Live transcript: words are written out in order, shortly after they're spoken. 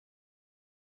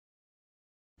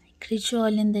Greet you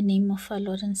all in the name of our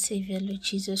Lord and Savior, Lord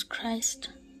Jesus Christ.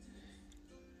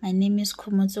 My name is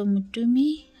Khomotšo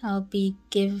Motumi. I'll be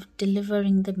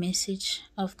delivering the message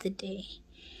of the day.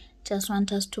 Just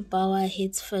want us to bow our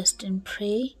heads first and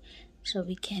pray so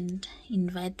we can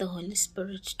invite the Holy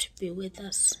Spirit to be with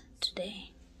us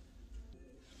today.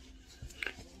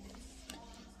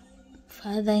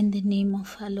 Father, in the name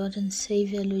of our Lord and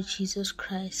Savior, Lord Jesus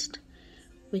Christ,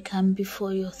 we come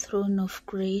before your throne of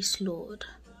grace, Lord.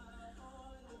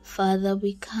 Father,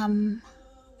 we come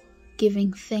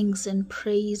giving thanks and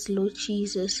praise, Lord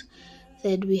Jesus,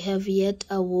 that we have yet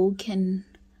awoken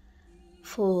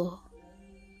to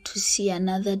see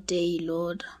another day,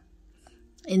 Lord.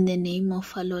 In the name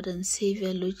of our Lord and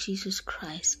Savior, Lord Jesus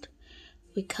Christ,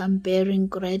 we come bearing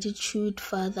gratitude,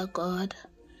 Father God.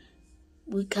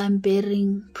 We come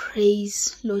bearing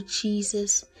praise, Lord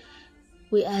Jesus.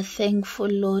 We are thankful,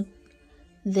 Lord,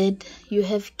 that you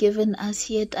have given us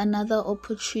yet another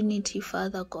opportunity,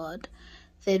 Father God,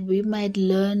 that we might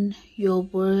learn your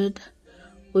word,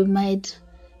 we might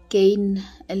gain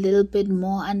a little bit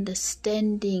more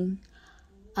understanding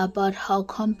about how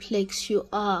complex you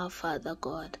are, Father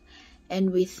God.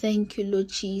 And we thank you, Lord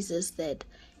Jesus, that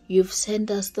you've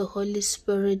sent us the Holy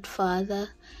Spirit, Father,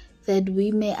 that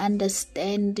we may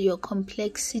understand your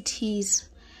complexities,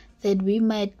 that we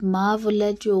might marvel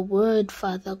at your word,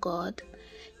 Father God.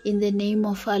 In the name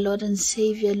of our Lord and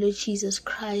Savior, Lord Jesus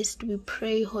Christ, we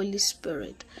pray, Holy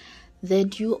Spirit,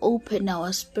 that you open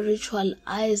our spiritual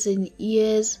eyes and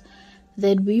ears,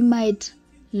 that we might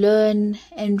learn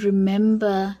and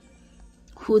remember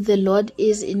who the Lord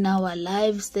is in our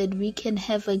lives, that we can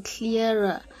have a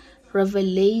clearer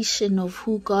revelation of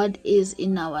who God is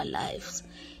in our lives.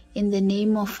 In the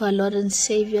name of our Lord and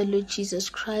Savior, Lord Jesus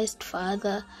Christ,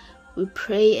 Father, we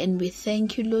pray and we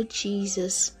thank you, Lord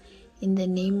Jesus. In the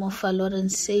name of our Lord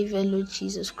and Savior, Lord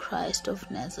Jesus Christ of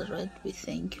Nazareth, we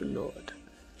thank you, Lord.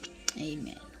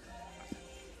 Amen.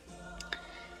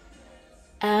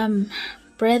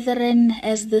 Brethren,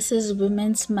 as this is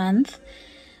Women's Month,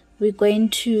 we're going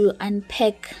to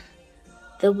unpack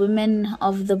the women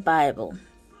of the Bible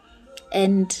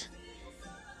and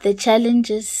the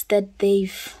challenges that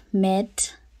they've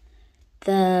met,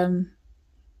 the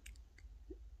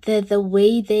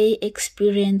way they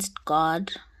experienced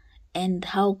God, and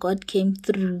how God came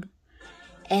through,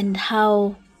 and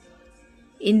how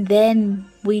in then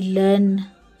we learn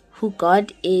who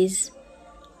God is,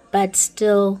 but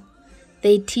still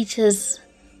they teach us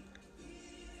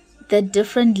the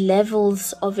different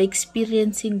levels of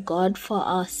experiencing God for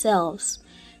ourselves,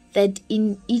 that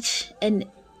in each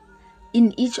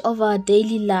of our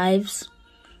daily lives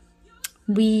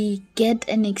we get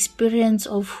an experience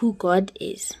of who God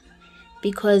is.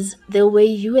 Because the way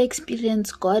you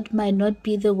experience God might not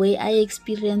be the way I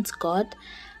experience God,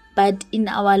 but in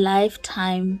our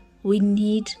lifetime, we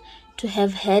need to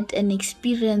have had an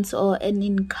experience or an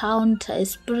encounter, a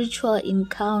spiritual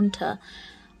encounter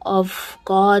of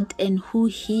God and who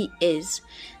He is,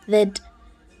 that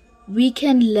we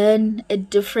can learn a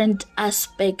different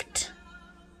aspect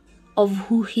of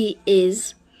who He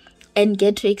is and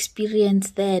get to experience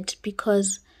that,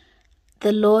 because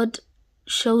the Lord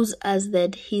shows us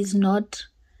that He's not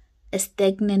a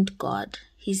stagnant God.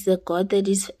 He's the God that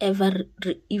is ever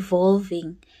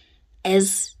evolving,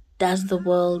 as does the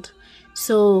world.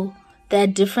 So there are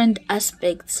different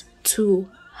aspects to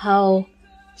how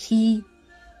He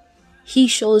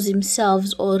shows Himself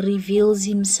or reveals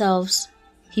Himself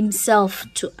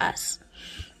to us.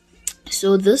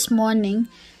 So this morning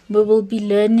we will be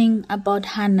learning about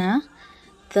Hannah,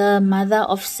 the mother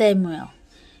of Samuel.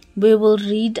 We will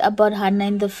read about Hannah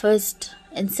in the first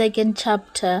and second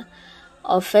chapter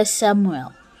of 1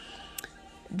 Samuel,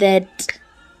 that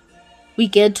we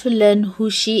get to learn who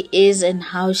she is and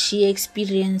how she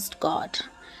experienced God.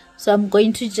 So I'm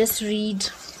going to just read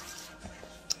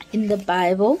in the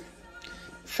Bible,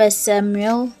 1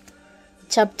 Samuel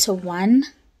chapter 1.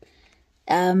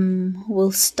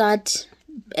 We'll start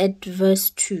at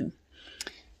verse 2.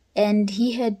 And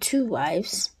he had 2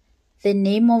 wives. The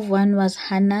name of one was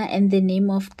Hannah, and the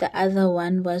name of the other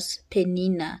one was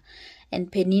Peninnah.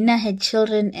 And Peninnah had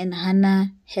children, and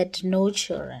Hannah had no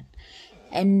children.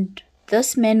 And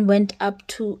this man went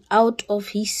out of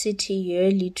his city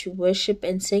yearly to worship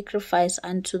and sacrifice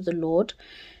unto the Lord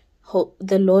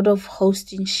of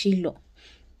hosts in Shiloh.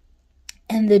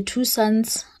 And the 2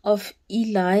 sons of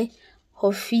Eli,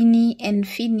 Hophni and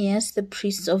Phinehas, the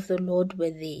priests of the Lord,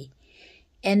 were there.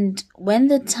 And when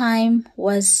the time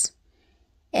was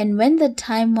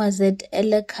that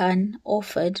Elkanah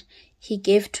offered, he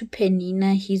gave to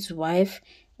Peninnah his wife,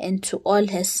 and to all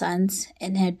her sons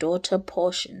and her daughter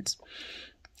portions.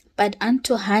 But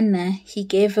unto Hannah he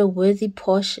gave a worthy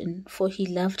portion, for he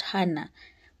loved Hannah,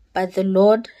 but the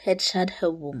Lord had shut her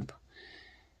womb.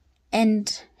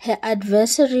 And her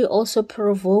adversary also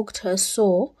provoked her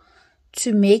sore,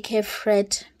 to make her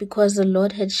fret, because the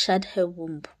Lord had shut her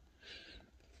womb.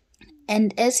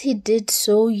 And as he did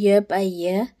so year by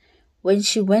year, when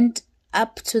she went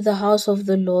up to the house of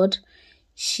the Lord,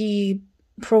 she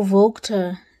provoked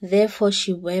her, therefore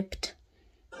she wept,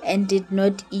 and did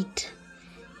not eat.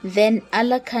 Then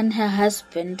Alakan her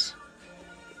husband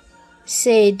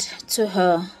said to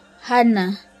her,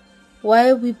 Hannah,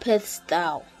 why weepest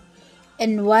thou?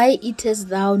 And why eatest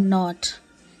thou not?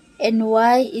 And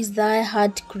why is thy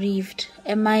heart grieved?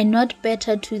 Am I not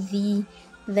better to thee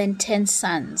than 10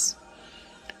 sons?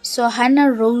 So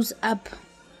Hannah rose up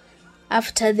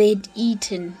after they'd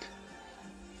eaten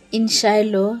in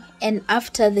Shiloh, and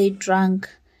after they drank.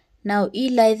 Now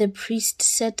Eli the priest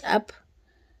sat up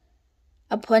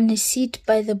upon a seat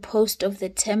by the post of the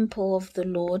temple of the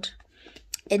Lord,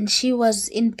 and she was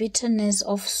in bitterness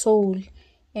of soul,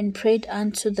 and prayed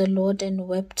unto the Lord, and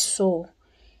wept sore.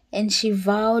 And she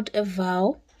vowed a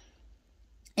vow,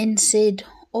 and said,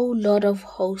 O Lord of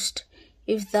hosts,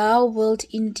 if thou wilt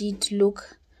indeed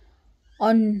look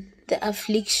on the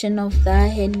affliction of thy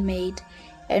handmaid,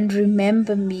 and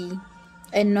remember me,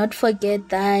 and not forget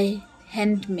thy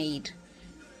handmaid,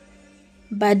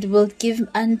 but wilt give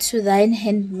unto thine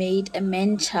handmaid a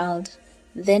man-child,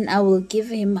 then I will give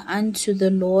him unto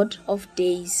the Lord of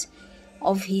days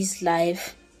of his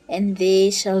life, and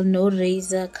there shall no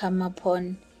razor come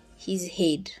upon his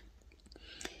head.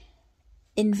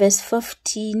 In verse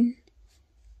 15,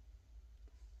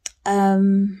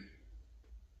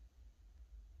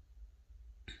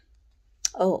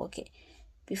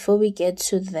 before we get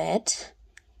to that,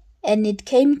 and it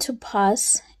came to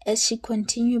pass, as she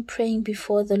continued praying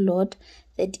before the Lord,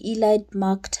 that Eli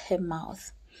marked her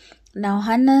mouth. Now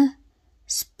Hannah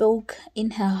spoke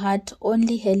in her heart,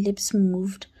 only her lips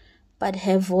moved, but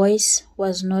her voice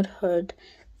was not heard.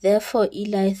 Therefore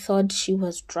Eli thought she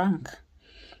was drunk.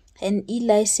 And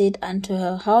Eli said unto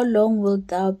her, How long wilt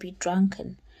thou be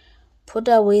drunken? Put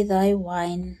away thy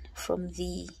wine from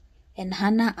thee. And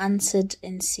Hannah answered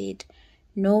and said,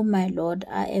 No, my Lord,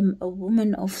 I am a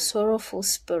woman of sorrowful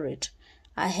spirit.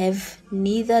 I have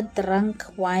neither drunk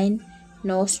wine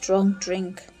nor strong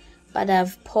drink, but I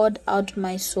have poured out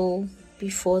my soul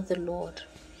before the Lord.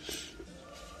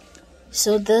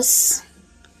 So this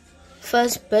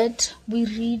first bit, we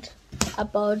read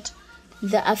about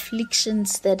the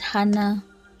afflictions that Hannah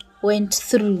went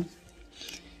through.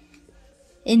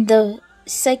 In the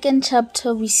second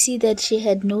chapter, we see that she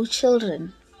had no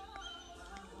children.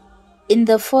 In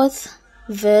the 4th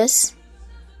verse,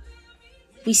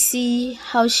 we see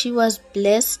how she was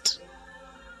blessed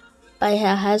by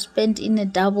her husband in a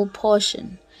double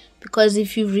portion. Because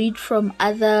if you read from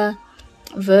other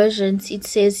versions, it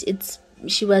says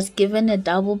she was given a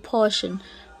double portion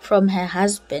from her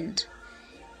husband.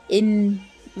 In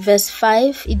verse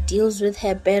 5, it deals with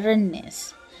her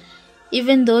barrenness.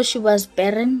 Even though she was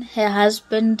barren, her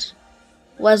husband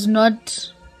was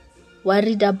not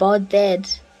worried about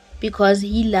that, because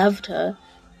he loved her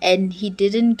and he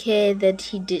didn't care that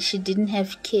she didn't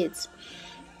have kids.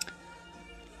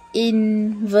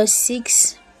 In verse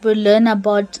 6, we learn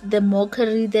about the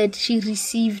mockery that she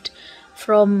received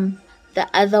from the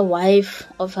other wife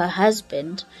of her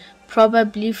husband,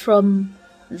 probably from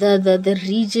the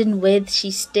region where she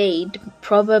stayed.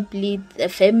 Probably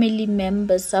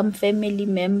some family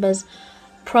members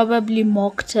probably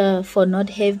mocked her for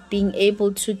not being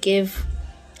able to give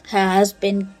her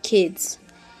husband kids.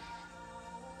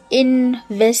 In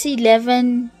verse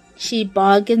 11, she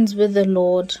bargains with the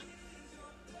Lord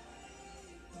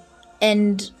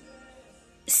and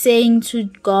saying to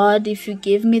God, if you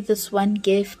give me this one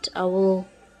gift, I will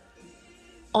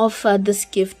offer this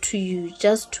gift to you,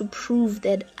 just to prove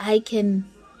that I can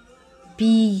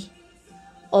be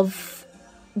of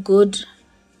good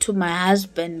to my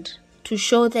husband, to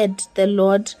show that the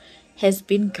Lord has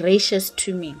been gracious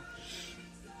to me.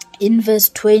 In verse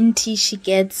 20, she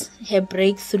gets her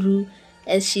breakthrough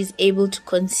as she's able to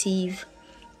conceive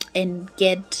and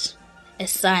get a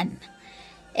son.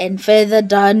 And further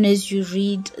down, as you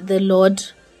read, the Lord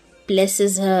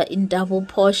blesses her in double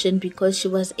portion because she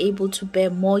was able to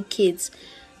bear more kids,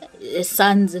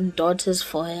 sons and daughters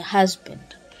for her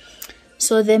husband.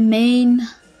 So the main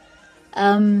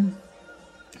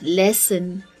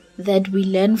lesson that we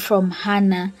learn from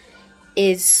Hannah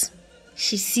is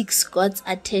she seeks God's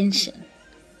attention.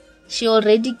 She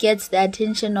already gets the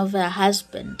attention of her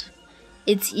husband,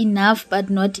 it's enough but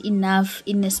not enough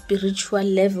in a spiritual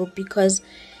level, because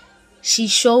she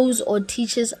shows or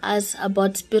teaches us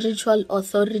about spiritual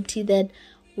authority, that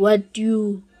what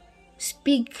you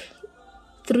speak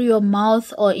through your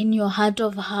mouth or in your heart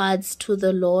of hearts to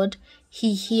the Lord,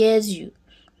 He hears you.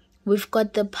 We've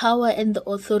got the power and the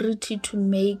authority to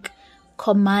make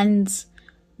commands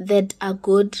that are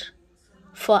good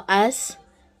for us,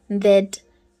 that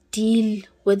deal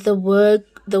with the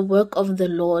work of the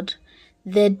Lord,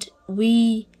 that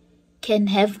we can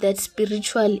have that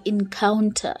spiritual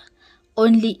encounter.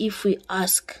 Only if we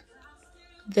ask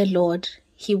the Lord,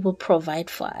 He will provide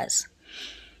for us.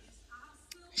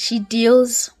 She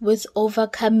deals with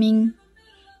overcoming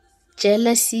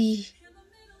jealousy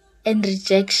and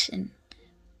rejection,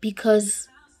 because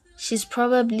she's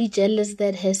probably jealous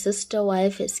that her sister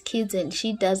wife has kids and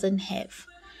she doesn't have.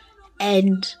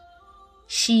 And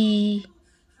she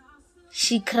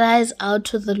cries out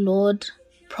to the Lord,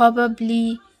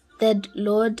 probably that,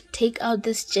 Lord, take out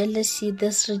this jealousy,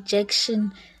 this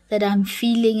rejection that I'm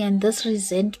feeling, and this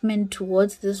resentment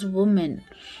towards this woman.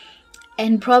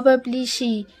 And probably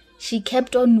she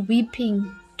kept on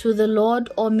weeping to the Lord,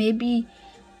 or maybe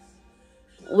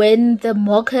when the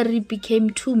mockery became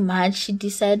too much, she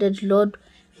decided, Lord,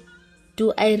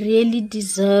 do I really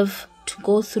deserve to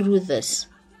go through this?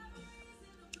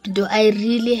 Do I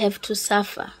really have to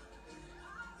suffer?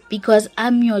 Because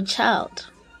I'm your child,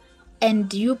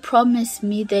 and you promise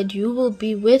me that you will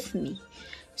be with me.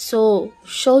 So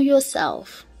show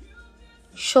yourself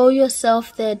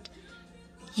that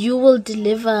you will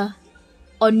deliver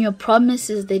on your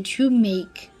promises that you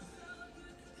make.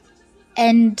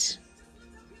 And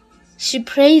she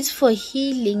prays for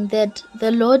healing, that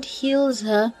the Lord heals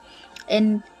her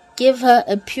and give her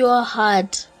a pure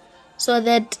heart, so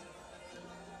that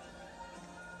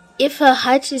if her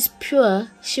heart is pure,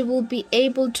 she will be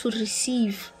able to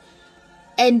receive.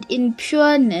 And in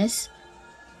pureness,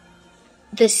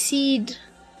 the seed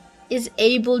is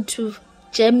able to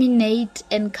germinate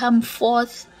and come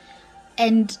forth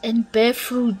and bear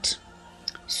fruit.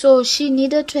 So she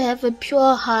needed to have a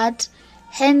pure heart,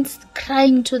 hence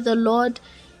crying to the Lord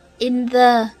in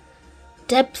the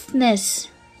depthness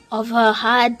of her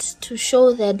heart, to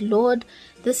show that, Lord,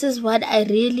 this is what I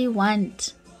really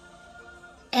want.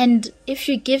 And if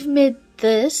you give me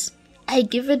this, I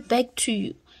give it back to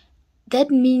you.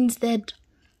 That means that,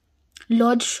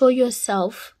 Lord, show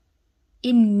yourself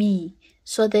in me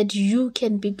so that you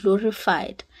can be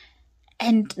glorified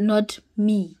and not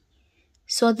me.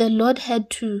 So the Lord had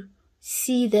to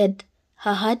see that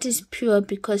her heart is pure,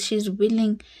 because she's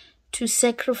willing to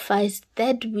sacrifice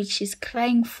that which she's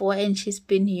crying for and she's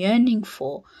been yearning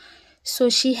for. So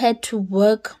she had to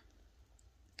work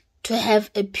to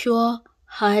have a pure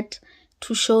heart,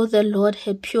 to show the Lord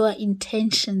her pure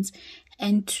intentions,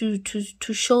 and to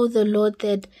show the Lord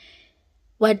that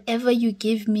whatever you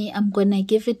give me, I'm going to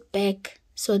give it back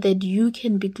so that you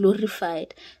can be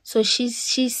glorified. So she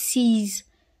sees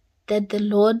that the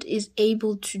Lord is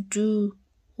able to do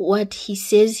what He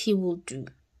says He will do.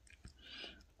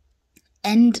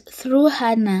 And through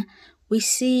Hannah, we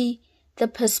see the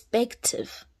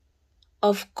perspective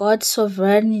of God's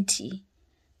sovereignty.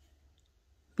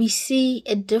 We see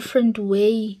a different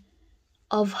way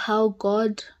of how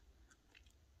God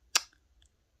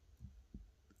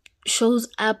shows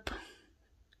up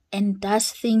and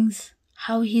does things,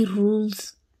 how He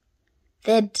rules,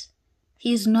 that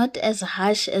He's not as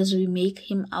harsh as we make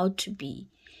Him out to be.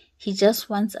 He just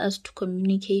wants us to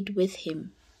communicate with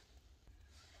Him.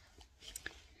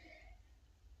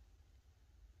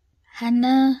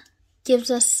 Hannah gives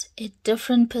us a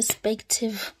different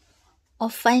perspective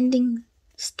of finding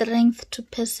strength to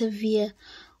persevere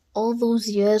all those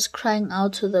years crying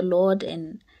out to the Lord,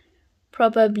 and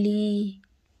probably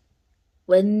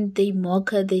when they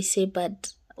mock her, they say,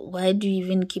 but why do you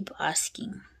even keep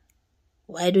asking?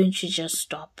 Why don't you just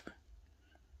stop?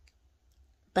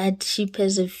 But she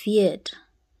persevered.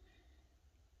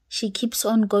 She keeps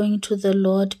on going to the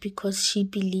Lord because she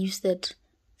believes that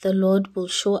the Lord will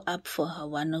show up for her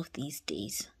one of these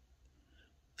days.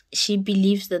 She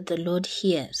believes that the Lord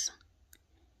hears.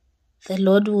 The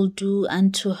Lord will do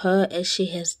unto her as she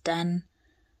has done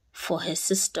for her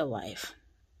sister wife.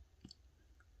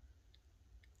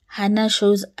 Hannah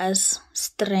shows us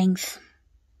strength,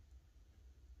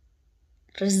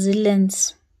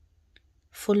 resilience,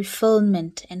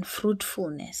 fulfillment, and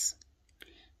fruitfulness.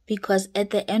 Because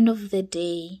at the end of the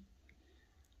day,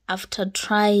 after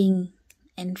trying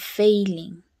and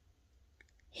failing,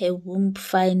 her womb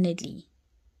finally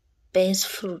bears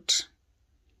fruit.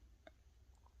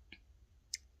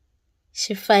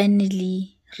 She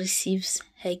finally receives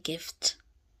her gift.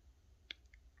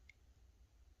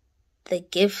 The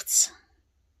gifts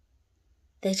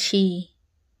that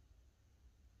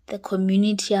the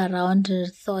community around her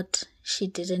thought she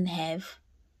didn't have.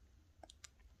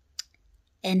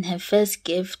 And her first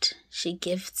gift, she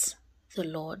gifts the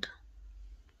Lord.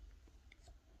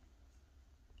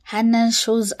 Hannah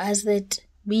shows us that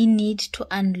we need to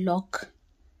unlock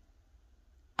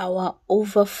our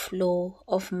overflow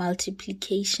of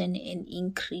multiplication and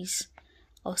increase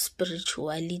of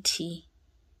spirituality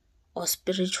or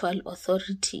spiritual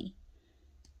authority.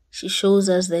 She shows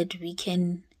us that we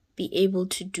can be able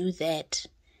to do that.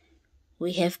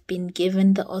 We have been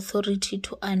given the authority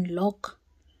to unlock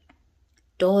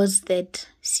doors that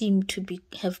seem to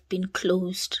have been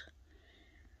closed.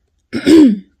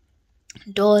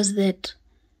 Doors that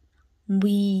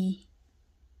we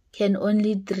can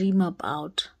only dream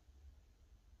about,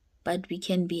 but we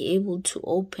can be able to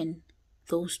open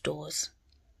those doors.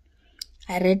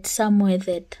 I read somewhere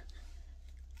that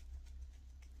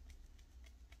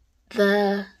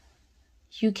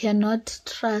you cannot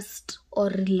trust or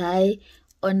rely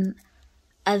on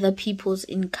other people's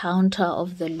encounter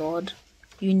of the Lord.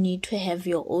 You need to have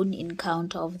your own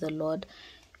encounter of the Lord,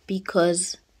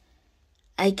 because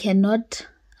I cannot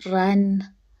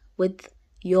run with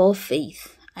your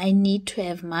faith. I need to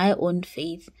have my own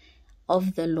faith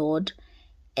of the Lord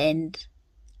and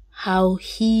how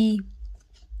He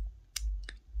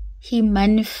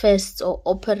manifests or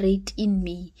operates in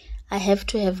me. I have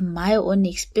to have my own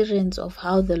experience of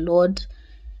how the Lord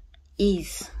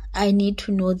is. I need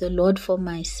to know the Lord for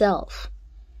myself.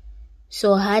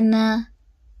 So Hannah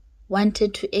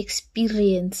wanted to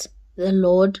experience the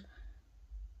Lord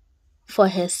for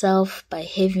herself by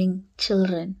having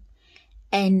children.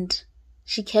 And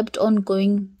she kept on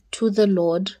going to the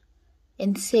Lord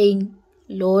and saying,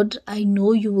 Lord, I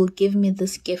know you will give me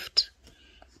this gift,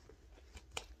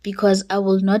 because I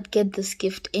will not get this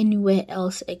gift anywhere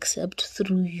else except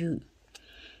through you.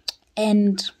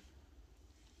 And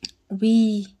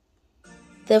the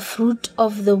fruit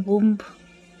of the womb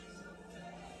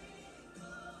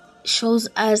shows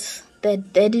us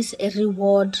that is a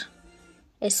reward,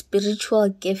 a spiritual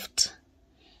gift.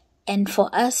 And for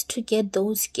us to get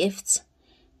those gifts,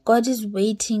 God is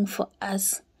waiting for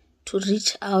us to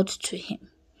reach out to Him.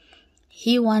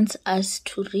 He wants us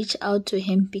to reach out to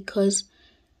Him because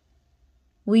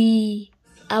we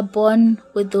are born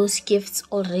with those gifts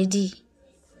already.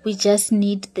 We just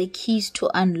need the keys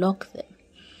to unlock them.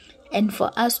 And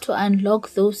for us to unlock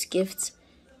those gifts,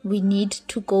 we need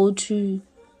to go to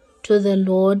the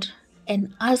Lord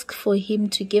and ask for Him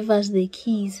to give us the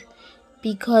keys,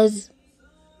 because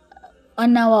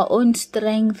on our own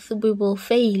strength we will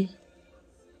fail.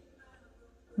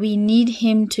 We need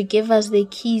Him to give us the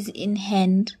keys in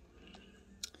hand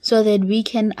so that we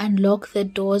can unlock the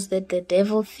doors that the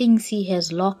devil thinks he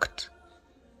has locked.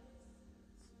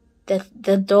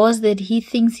 The doors that he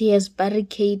thinks he has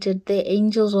barricaded, the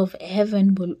angels of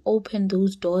heaven will open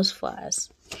those doors for us.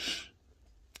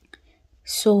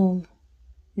 So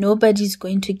nobody's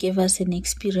going to give us an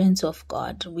experience of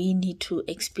God. We need to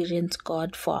experience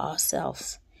God for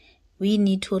ourselves. We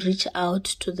need to reach out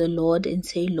to the Lord and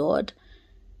say, Lord,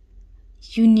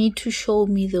 you need to show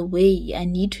me the way. I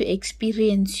need to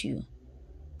experience you.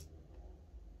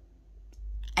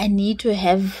 I need to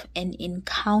have an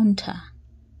encounter.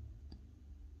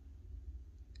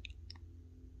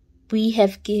 We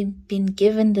have been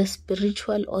given the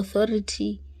spiritual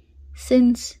authority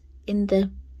since in the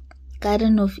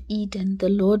Garden of Eden. The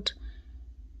Lord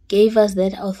gave us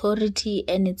that authority,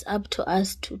 and it's up to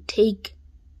us to take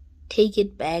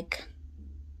it back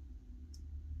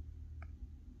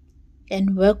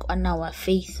and work on our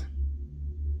faith.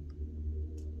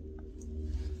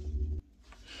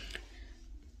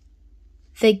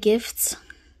 The gifts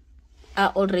are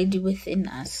already within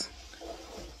us.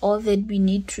 All that we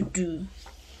need to do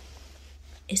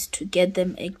is to get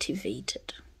them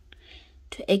activated.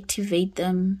 To activate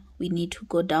them, we need to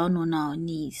go down on our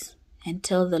knees and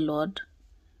tell the Lord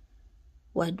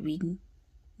what we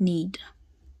need.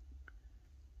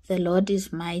 The Lord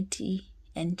is mighty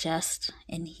and just,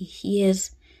 and He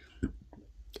hears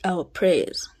our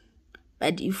prayers.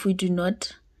 But if we do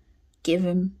not give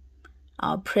Him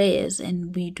our prayers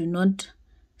and we do not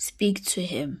speak to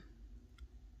Him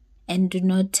and do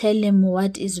not tell Him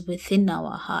what is within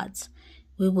our hearts,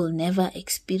 we will never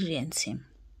experience Him.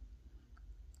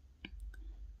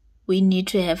 We need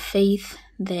to have faith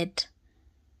that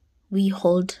we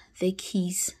hold the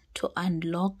keys to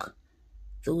unlock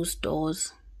those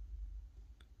doors.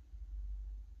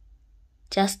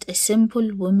 Just a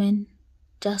simple woman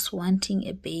just wanting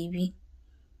a baby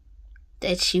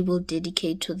that she will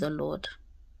dedicate to the Lord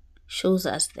shows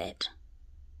us that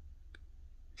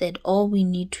all we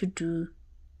need to do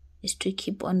is to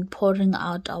keep on pouring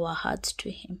out our hearts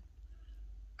to Him.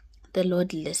 The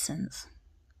Lord listens.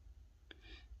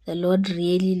 The Lord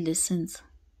really listens.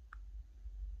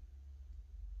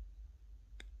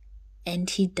 And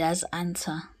He does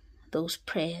answer those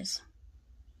prayers.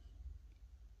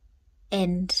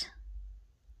 And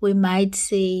we might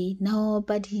say, no,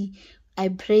 but I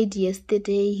prayed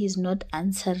yesterday, He's not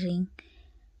answering.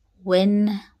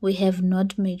 When we have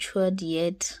not matured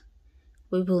yet,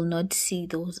 we will not see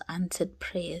those answered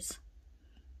prayers.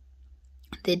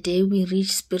 The day we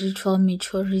reach spiritual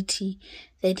maturity,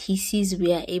 that He sees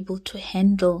we are able to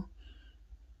handle,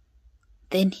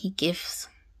 then He gives.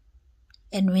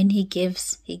 And when He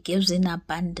gives in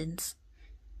abundance.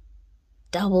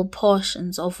 Double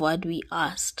portions of what we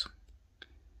asked.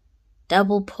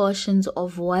 Double portions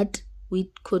of what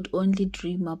we could only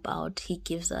dream about. He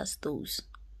gives us those.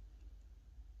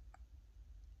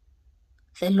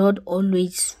 The Lord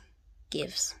always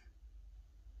gives.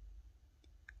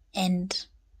 And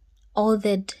all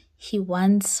that He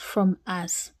wants from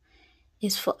us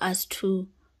is for us to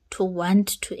want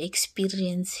to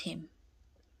experience Him.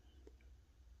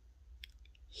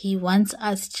 He wants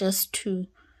us just to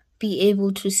be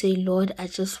able to say, Lord, I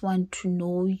just want to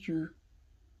know You.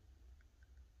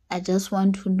 I just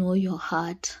want to know Your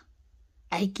heart.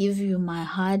 I give You my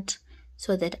heart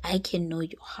so that I can know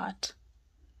Your heart.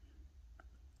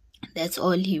 That's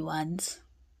all He wants.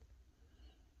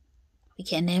 We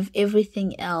can have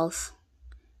everything else,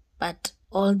 but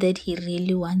all that He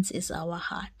really wants is our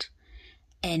heart.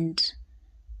 And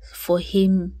for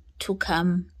Him to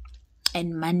come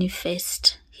and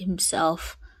manifest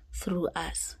Himself through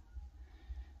us.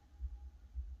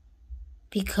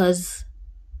 Because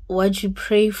what you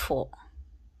pray for,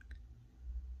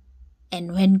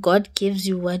 and when God gives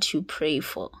you what you pray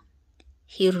for,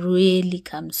 He really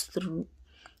comes through.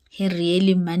 He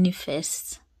really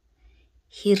manifests.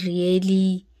 He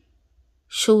really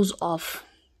shows off.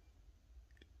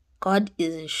 God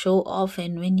is a show off,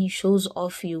 and when He shows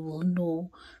off, you will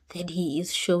know that He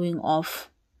is showing off.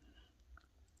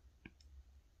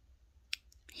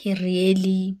 He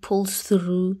really pulls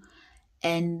through,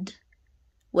 and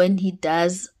when He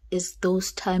does, is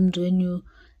those times when you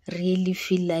really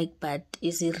feel like, but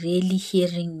is He really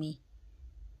hearing me?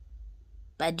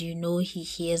 But you know He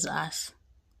hears us.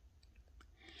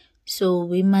 So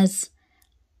we must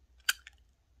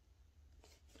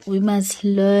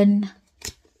learn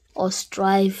or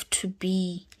strive to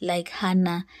be like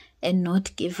Hannah and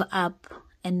not give up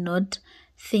and not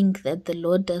think that the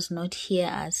Lord does not hear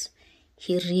us.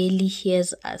 He really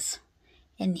hears us,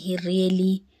 and He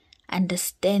really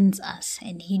understands us,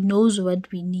 and He knows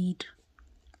what we need.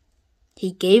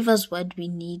 He gave us what we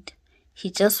need. He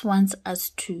just wants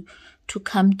us to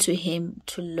come to Him,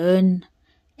 to learn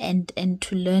and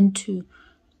to learn to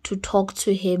talk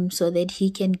to Him so that He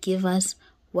can give us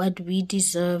what we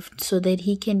deserve, so that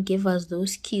He can give us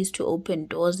those keys to open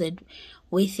doors that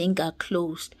we think are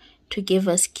closed, to give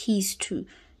us keys to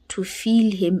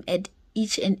feel Him at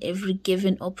each and every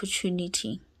given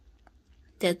opportunity.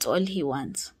 That's all He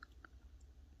wants.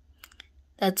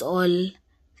 That's all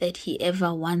that He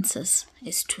ever wants us,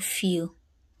 is to feel.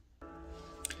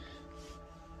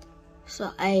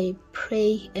 So I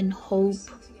pray and hope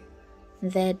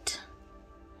that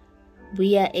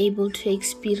we are able to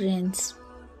experience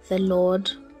the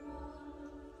Lord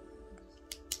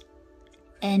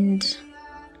and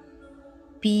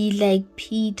be like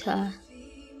Peter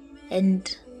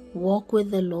and walk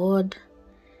with the Lord,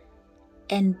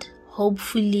 and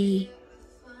hopefully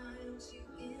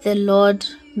the Lord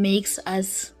makes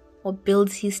us or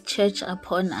builds His church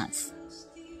upon us,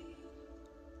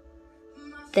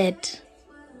 that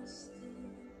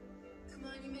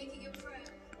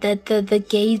the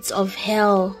gates of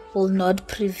hell will not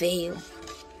prevail.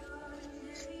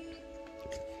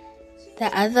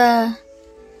 The other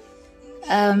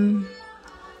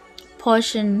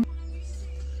portion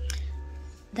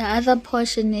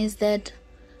is that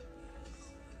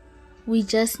we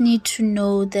just need to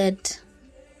know that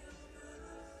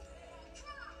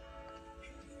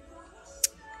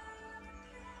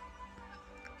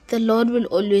the Lord will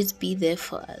always be there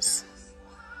for us.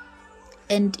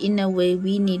 And in a way,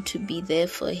 we need to be there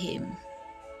for Him.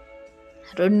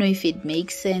 I don't know if it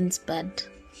makes sense, but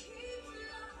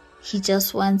He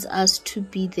just wants us to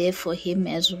be there for Him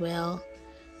as well,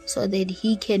 so that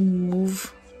He can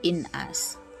move in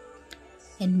us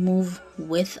and move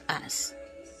with us.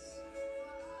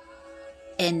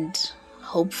 And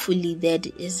hopefully that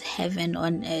is heaven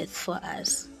on earth for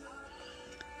us.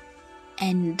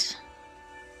 and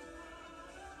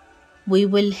we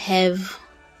will have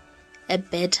a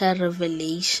better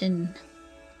revelation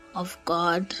of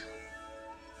God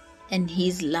and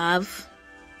His love,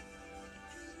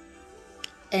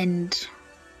 and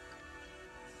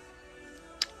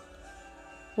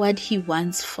what He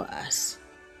wants for us.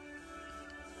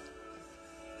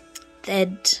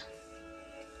 That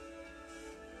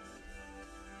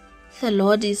the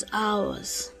Lord is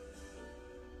ours,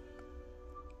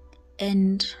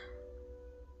 and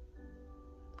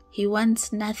He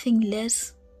wants nothing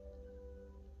less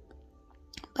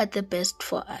but the best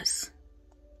for us.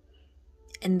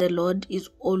 And the Lord is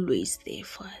always there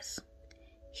for us.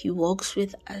 He walks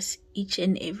with us each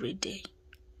and every day.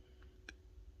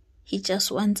 He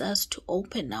just wants us to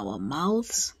open our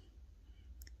mouths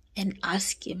and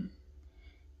ask Him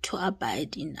to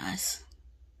abide in us.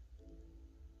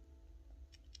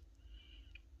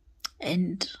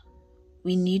 And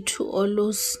we need to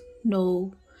always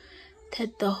know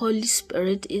that the Holy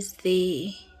Spirit is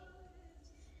there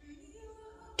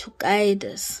to guide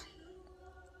us,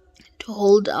 to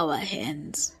hold our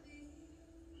hands.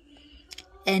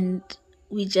 And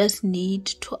we just need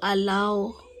to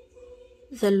allow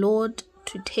the Lord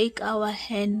to take our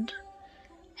hand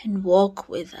and walk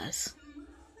with us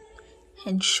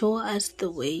and show us the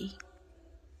way.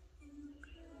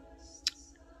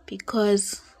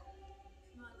 Because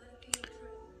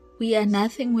we are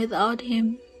nothing without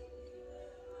Him,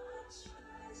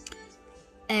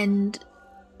 and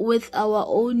with our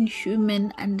own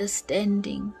human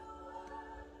understanding,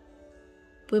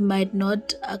 we might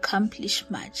not accomplish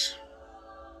much.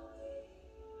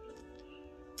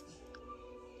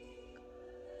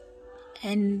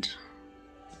 And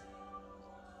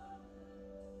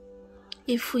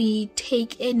if we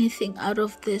take anything out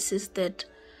of this, is that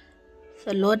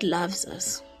the Lord loves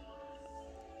us.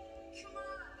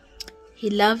 He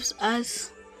loves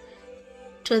us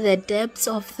to the depths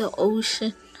of the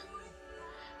ocean,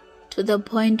 to the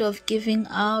point of giving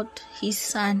out His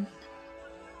Son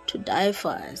to die for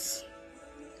us.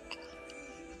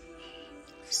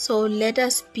 So let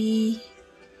us be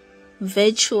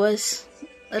virtuous,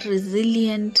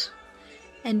 resilient,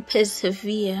 and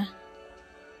persevere,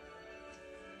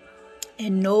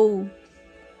 and know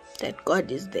that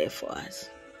God is there for us.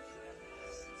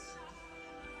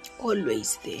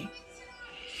 Always there.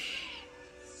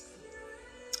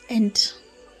 And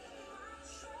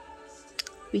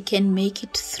we can make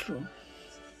it through.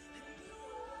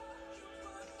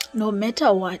 No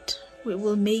matter what, we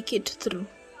will make it through.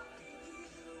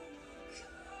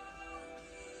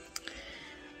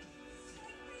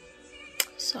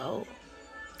 So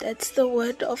that's the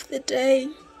word of the day.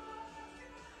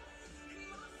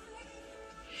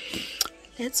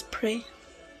 Let's pray.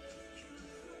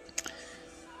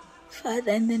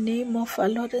 Father, in the name of our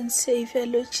Lord and Savior,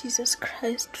 Lord Jesus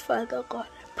Christ, Father God,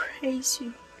 I praise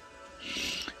You.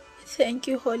 Thank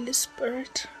You, Holy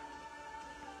Spirit,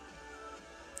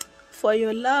 for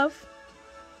Your love.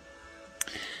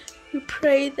 We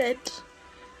pray that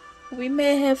we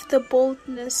may have the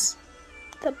boldness,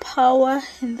 the power,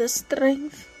 and the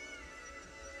strength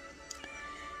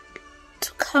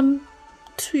to come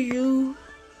to You,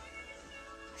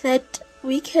 that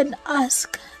we can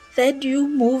ask that You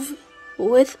move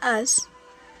with us,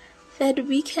 that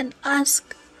we can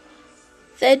ask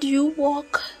that You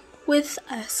walk with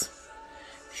us,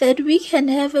 that we can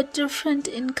have a different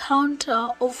encounter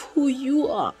of who You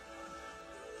are.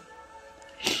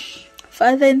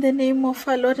 Father, in the name of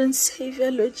our Lord and Savior,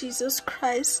 Lord Jesus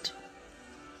Christ,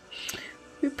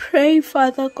 we pray,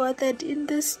 Father God, that in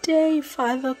this day,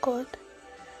 Father God,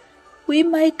 we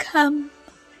might come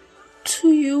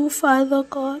to You, Father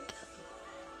God,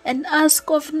 and ask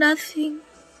of nothing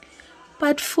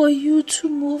but for You to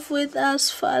move with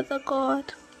us, Father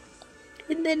God.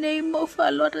 In the name of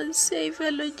our Lord and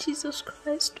Savior, Lord Jesus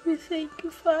Christ, we thank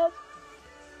You, Father,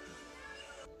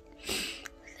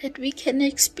 that we can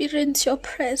experience Your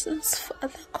presence,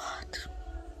 Father God.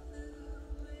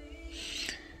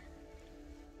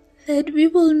 That we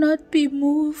will not be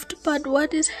moved by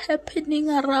what is happening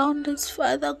around us,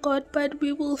 Father God, but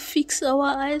we will fix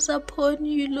our eyes upon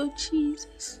You, Lord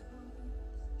Jesus.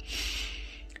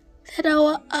 That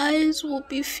our eyes will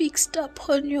be fixed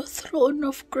upon Your throne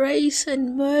of grace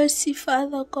and mercy,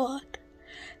 Father God.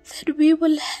 That we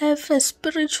will have a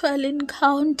spiritual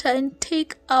encounter and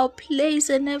take our place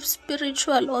and have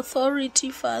spiritual authority,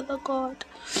 Father God.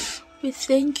 We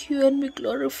thank You and we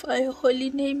glorify Your holy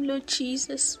name, Lord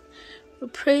Jesus. We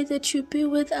pray that You be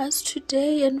with us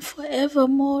today and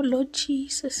forevermore, Lord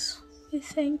Jesus. We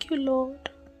thank You, Lord.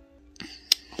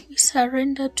 We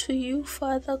surrender to You,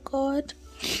 Father God.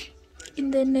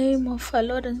 In the name of our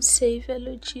Lord and Savior,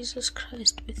 Lord Jesus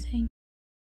Christ, we thank you.